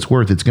for what it's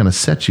worth, it's going to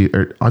set you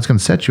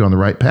on the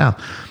right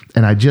path.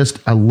 And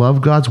I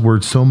love God's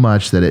word so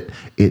much that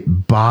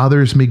it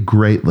bothers me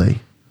greatly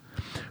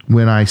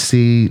when I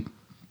see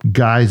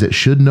guys that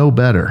should know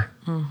better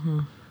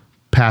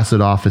pass it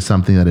off as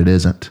something that it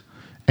isn't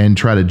and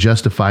try to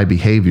justify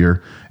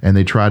behavior, and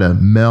they try to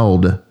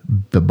meld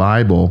the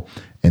Bible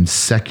and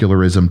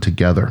secularism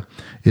together.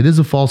 It is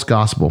a false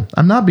gospel.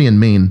 I'm not being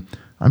mean.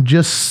 I'm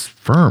just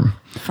firm.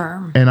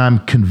 And I'm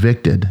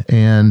convicted.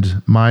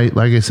 And like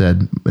I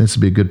said, this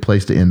would be a good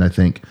place to end. I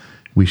think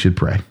we should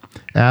pray.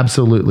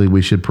 Absolutely,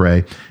 we should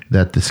pray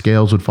that the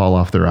scales would fall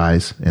off their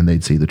eyes and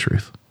they'd see the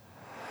truth.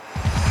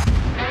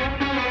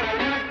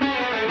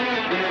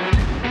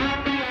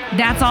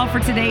 That's all for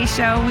today's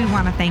show. We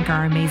want to thank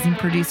our amazing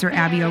producer,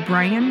 Abby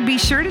O'Brien. Be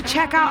sure to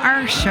check out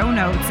our show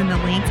notes and the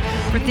links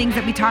for things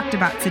that we talked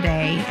about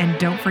today. And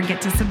don't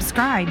forget to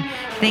subscribe.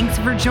 Thanks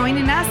for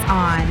joining us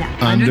on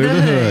Under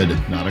the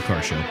Hood, not a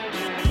car show.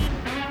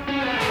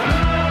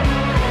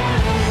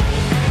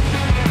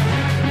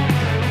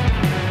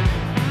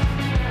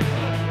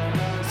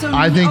 So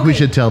I think we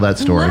should tell that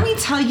story. Let me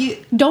tell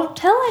you. Don't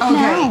tell it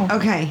now.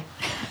 Okay.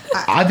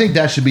 I think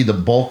that should be the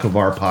bulk of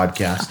our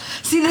podcast.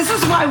 See, this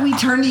is why we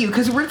turn to you,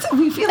 because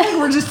we feel like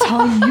we're just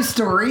telling you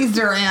stories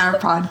during our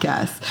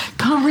podcast.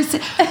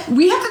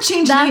 We have to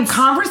change the name.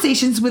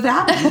 Conversations with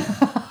Abby.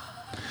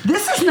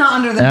 This is not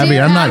Under the Abby,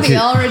 Dear I'm not Abby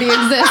kidding. already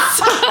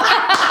exists.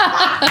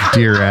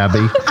 Dear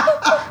Abby.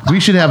 We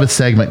should have a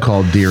segment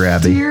called Dear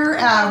Abby. Dear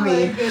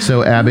Abby.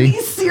 So Abby,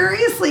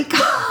 Seriously.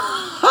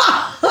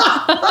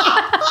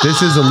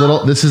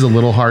 this is a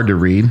little hard to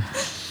read,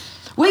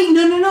 Wait,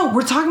 no.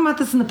 We're talking about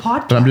this in the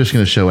podcast. but I'm just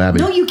going to show Abby.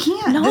 No, you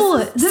can't. No,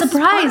 This is part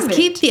surprise. of it.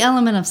 Keep the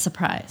element of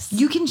surprise.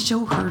 You can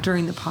show her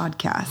during the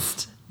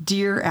podcast.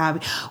 Dear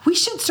Abby. We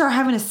should start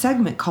having a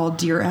segment called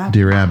Dear Abby.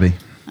 Dear Abby.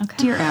 Okay.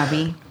 Dear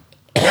Abby.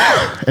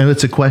 And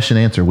it's a question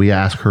answer. We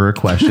ask her a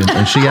question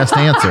and she has to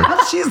answer.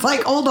 She's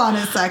like, hold on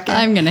a second.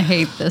 I'm going to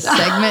hate this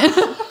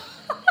segment.